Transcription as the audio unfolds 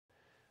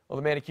Well,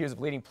 the man accused of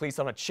leading police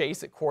on a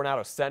chase at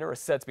Coronado Center is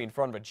set to be in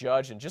front of a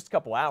judge in just a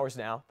couple hours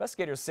now.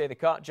 Investigators say they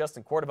caught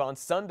Justin Cordova on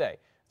Sunday,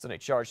 so they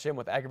charged him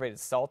with aggravated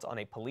assault on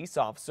a police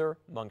officer,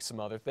 among some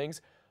other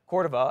things.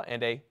 Cordova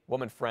and a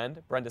woman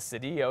friend, Brenda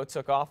Cedillo,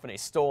 took off in a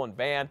stolen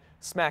van,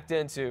 smacked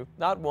into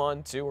not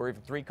one, two, or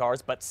even three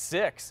cars, but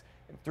six,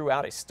 and threw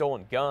out a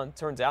stolen gun.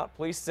 Turns out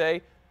police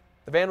say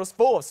the van was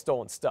full of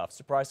stolen stuff.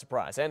 Surprise,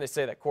 surprise. And they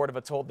say that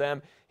Cordova told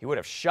them he would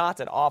have shot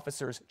at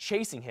officers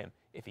chasing him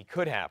if he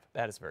could have.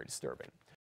 That is very disturbing.